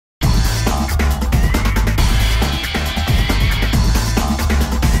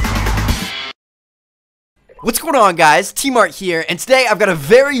What's going on, guys? T-Mart here, and today I've got a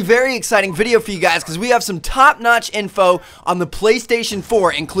very exciting video for you guys because we have some top-notch info on the PlayStation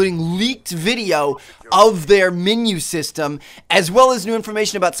 4, including leaked video of their menu system, as well as new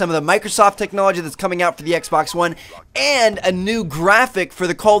information about some of the Microsoft technology that's coming out for the Xbox One, and a new graphic for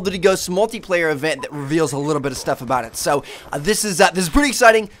the Call of Duty Ghosts multiplayer event that reveals a little bit of stuff about it. So this is pretty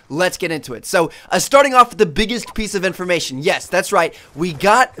exciting. Let's get into it. So starting off with the biggest piece of information, yes, that's right, we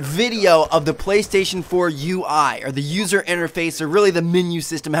got video of the PlayStation 4 UI, or the user interface, or really the menu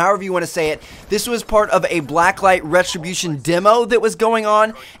system, however you want to say it. This was part of a Blacklight Retribution demo that was going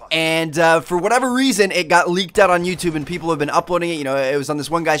on, and for whatever reason, it got leaked out on YouTube, and people have been uploading it. You know, it was on this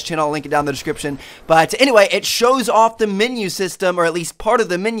one guy's channel. I'll link it down in the description. But anyway, it shows off the menu system, or at least part of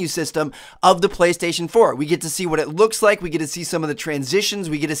the menu system of the PlayStation 4. We get to see what it looks like. We get to see some of the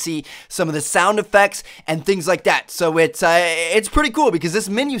transitions. We get to see some of the sound effects and things like that. So it's pretty cool because this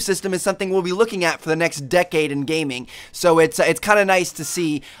menu system is something we'll be looking at for the next decade in gaming. So it's kind of nice to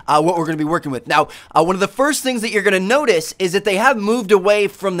see what we're going to be working with. Now, one of the first things that you're going to notice is that they have moved away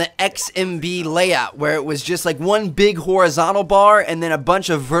from the XMB layout, where it was just like one big horizontal bar and then a bunch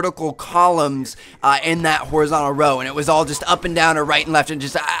of vertical columns in that horizontal row, and it was all just up and down or right and left, and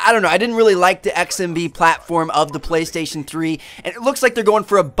just, I don't know, I didn't really like the XMB platform of the PlayStation 3, and it looks like they're going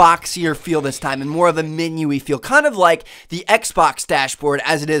for a boxier feel this time and more of a menu-y feel, kind of like the Xbox dashboard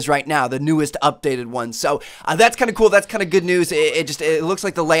as it is right now, the newest updated one. So that's kind of cool. That's kind of good news. It looks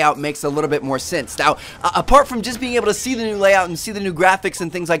like the layout makes a little bit more sense. Now, apart from just being able to see the new layout and see the new graphics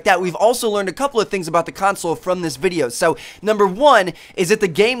and things like that, we've also learned a couple of things about the console from this video. So number one is that the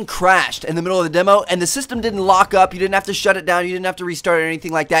game crashed in the middle of the demo, and the system didn't lock up. You didn't have to shut it down. You didn't have to restart it or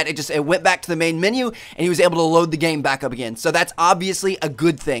anything like that. It went back to the main menu, and he was able to load the game back up again. So that's obviously a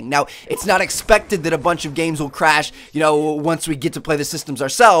good thing. Now, it's not expected that a bunch of games will crash, you know, once we get to play the systems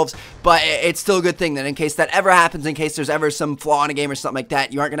ourselves, but it's still a good thing that in case that ever happens, in case there's ever some flaw in a game or something like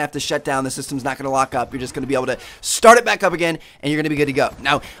that, you aren't going to have to shut down. The system's not going to lock up. You're just going to be able to start it back up again, and you're going to be good to go.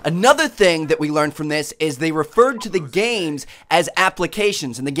 Now, another thing that we learned from this is they referred to the games as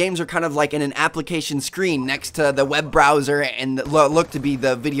applications, and the games are kind of like in an application screen next to the web browser and look to be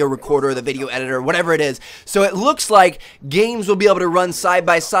the video recorder, the video editor, whatever it is. So it looks like games will be able to run side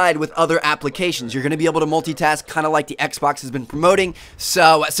by side with other applications. You're going to be able to multitask, kind of like the Xbox has been promoting.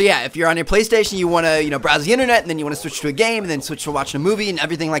 So yeah, if you're on your PlayStation, you want to, browse the internet, and then you want to switch to a game, and then switch to watching a movie and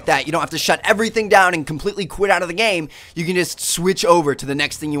everything like that. You don't have to shut everything down and completely quit out of the game. You can just switch over to the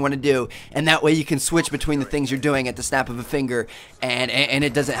next thing you want to do, and that way you can switch between the things you're doing at the snap of a finger, and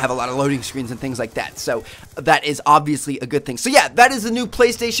it doesn't have a lot of loading screens and things like that. So that is obviously a good thing. So yeah, that is the new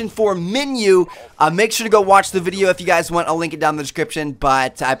PlayStation 4 menu. Make sure to go watch the video if you guys want. I'll link it down in the description,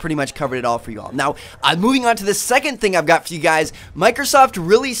 but I pretty much covered it all for you all. Now, moving on to the second thing I've got for you guys, Microsoft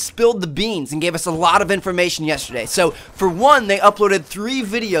really spilled the beans and gave us a lot of information yesterday. So for one, they uploaded 3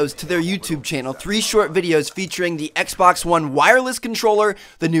 videos to their YouTube channel, 3 short videos featuring the Xbox One wireless controller,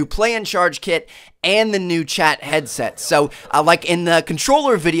 the new Play and Charge kit, and the new chat headset. So like in the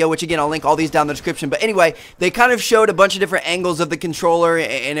controller video, which again I'll link all these down in the description, but anyway, they kind of showed a bunch of different angles of the controller,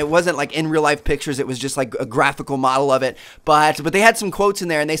 and it wasn't like in real life pictures, it was just like a graphical model of it, but they had some quotes in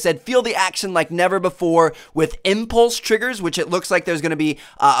there, and they said, feel the action like never before with impulse triggers, which it looks like there's going to be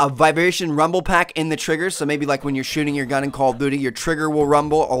a vibration rumble pack in the triggers. So maybe like when you're shooting your gun in Call of Duty, your trigger will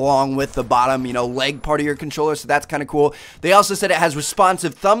rumble along with the bottom, leg part of your controller. So that's kind of cool. They also said it has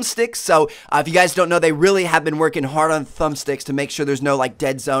responsive thumbsticks. So if you guys don't know, they really have been working hard on thumbsticks to make sure there's no like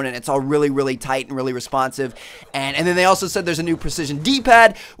dead zone, and it's all really tight and really responsive. And then they also said there's a new precision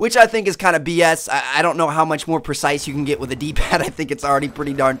D-pad, which I think is kind of BS. I don't know how much more precise you can get with a D-pad. I think it's already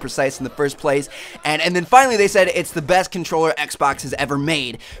pretty darn precise in the first place. And then finally they said it's the best controller Xbox has ever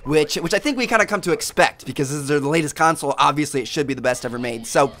made, which I think we kind of come to expect, because this is their latest console. Obviously it should be the best ever made.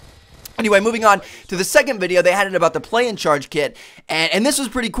 So anyway, moving on to the second video, they had it about the Play and Charge kit, and this was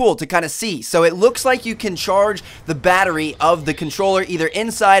pretty cool to kind of see. So it looks like you can charge the battery of the controller either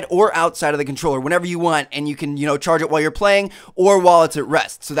inside or outside of the controller whenever you want, and you can, charge it while you're playing or while it's at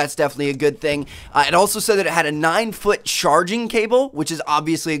rest. So that's definitely a good thing. It also said that it had a 9-foot charging cable, which is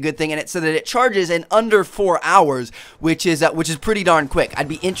obviously a good thing, and it said that it charges in under 4 hours, which is pretty darn quick. I'd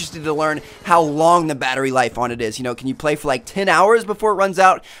be interested to learn how long the battery life on it is. Can you play for like 10 hours before it runs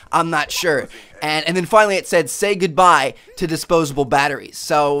out? I'm not sure. And then finally it said, say goodbye to disposable batteries.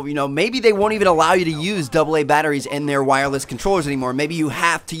 So, you know, maybe they won't even allow you to use AA batteries in their wireless controllers anymore. Maybe you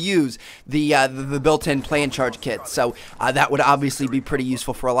have to use the built-in play and charge kit. So that would obviously be pretty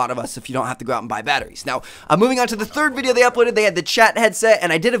useful for a lot of us if you don't have to go out and buy batteries. Now, moving on to the third video they uploaded, they had the chat headset,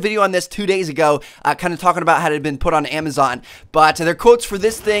 and I did a video on this 2 days ago, kind of talking about how it had been put on Amazon. But their quotes for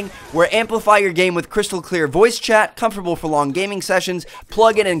this thing were, amplify your game with crystal clear voice chat, comfortable for long gaming sessions,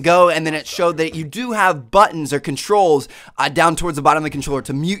 plug in and go. And then it showed that you do have buttons or controls down towards the bottom of the controller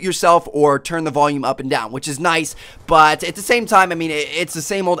to mute yourself or turn the volume up and down, which is nice. But at the same time, I mean, it's the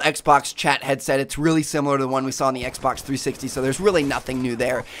same old Xbox chat headset. It's really similar to the one we saw on the Xbox 360, so there's really nothing new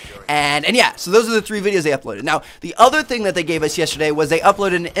there. And yeah, so those are the 3 videos they uploaded. Now, the other thing that they gave us yesterday was they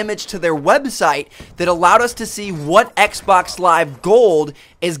uploaded an image to their website that allowed us to see what Xbox Live Gold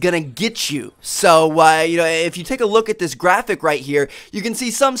is gonna get you. So, you know, if you take a look at this graphic right here, you can see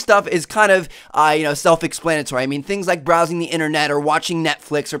some stuff is kind of, you know, self-explanatory. I mean, things like browsing the internet or watching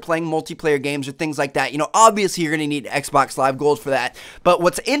Netflix or playing multiplayer games or things like that. You know, obviously you're gonna need Xbox Live Gold for that. But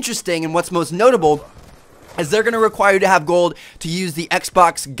what's interesting and what's most notable is they're going to require you to have gold to use the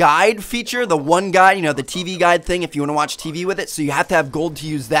Xbox Guide feature, the One Guide, you know, the TV Guide thing if you want to watch TV with it. So you have to have gold to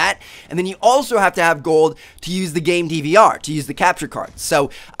use that. And then you also have to have gold to use the game DVR, to use the capture card. So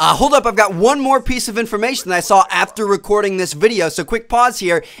hold up, I've got one more piece of information that I saw after recording this video. So quick pause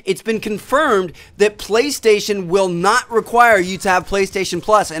here. It's been confirmed that PlayStation will not require you to have PlayStation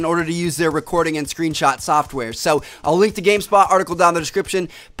Plus in order to use their recording and screenshot software. So I'll link the GameSpot article down in the description.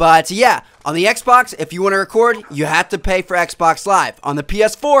 But yeah, on the Xbox, if you want to record, you have to pay for Xbox Live. On the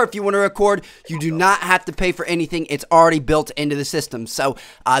PS4, if you want to record, you do not have to pay for anything. It's already built into the system. So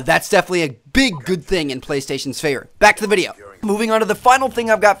that's definitely a big good thing in PlayStation's favor. Back to the video. Moving on to the final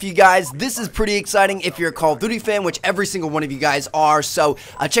thing I've got for you guys. This is pretty exciting if you're a Call of Duty fan, which every single one of you guys are. So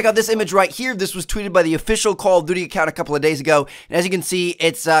check out this image right here. This was tweeted by the official Call of Duty account a couple of days ago. And as you can see,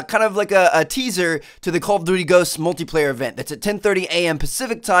 it's kind of like a teaser to the Call of Duty Ghosts multiplayer event. That's at 10:30 a.m.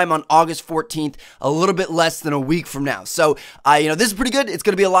 Pacific time on August 14th, a little bit less than a week from now. So, you know, this is pretty good. It's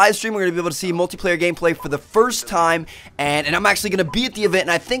going to be a live stream. We're going to be able to see multiplayer gameplay for the first time. And I'm actually going to be at the event,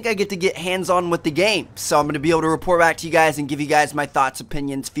 and I think I get to get hands-on with the game. So I'm going to be able to report back to you guys and give you guys my thoughts,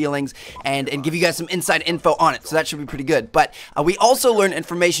 opinions, feelings, and give you guys some inside info on it. So that should be pretty good. But we also learned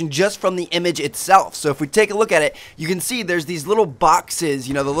information just from the image itself. So if we take a look at it, you can see there's these little boxes,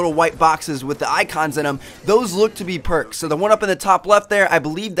 you know, the little white boxes with the icons in them. Those look to be perks. So the one up in the top left there, I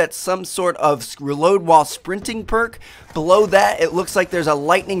believe that's some sort of reload while sprinting perk. Below that, it looks like there's a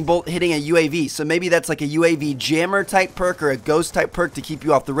lightning bolt hitting a UAV. So maybe that's like a UAV jammer type perk or a ghost type perk to keep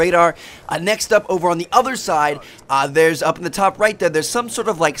you off the radar. Next up, over on the other side, there's up in the top right there's some sort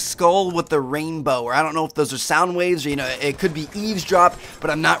of like skull with a rainbow, or I don't know if those are sound waves, or, you know, it could be eavesdrop,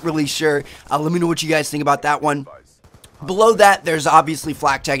 but I'm not really sure. Let me know what you guys think about that one. Below that, there's obviously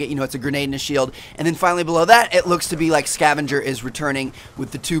flak jacket, you know, it's a grenade and a shield. And then finally below that, it looks to be like Scavenger is returning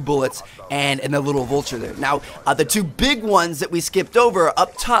with the 2 bullets and the little vulture there. Now, the 2 big ones that we skipped over,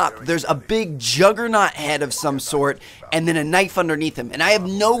 up top, there's a big juggernaut head of some sort and then a knife underneath him. And I have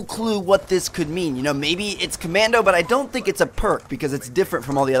no clue what this could mean. You know, maybe it's commando, but I don't think it's a perk because it's different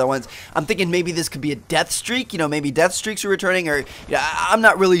from all the other ones. I'm thinking maybe this could be a death streak. You know, maybe death streaks are returning, or, you know, I'm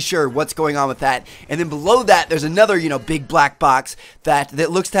not really sure what's going on with that. And then below that, there's another, you know, big black box that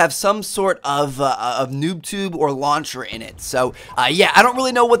looks to have some sort of noob tube or launcher in it. So yeah, I don't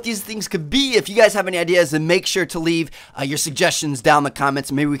really know what these things could be. If you guys have any ideas, then make sure to leave your suggestions down in the comments,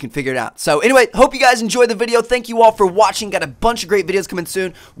 and maybe we can figure it out. So anyway, hope you guys enjoyed the video. Thank you all for watching. Got a bunch of great videos coming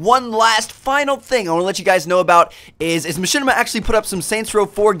soon. One last final thing I want to let you guys know about is Machinima actually put up some Saints Row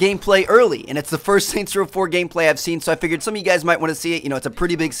 4 gameplay early, and it's the first Saints Row 4 gameplay I've seen, so I figured some of you guys might want to see it. You know, it's a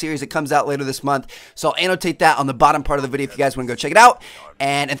pretty big series. It comes out later this month, so I'll annotate that on the bottom part of the video if you guys want to go check it out.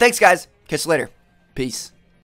 And thanks, guys. Catch you later. Peace.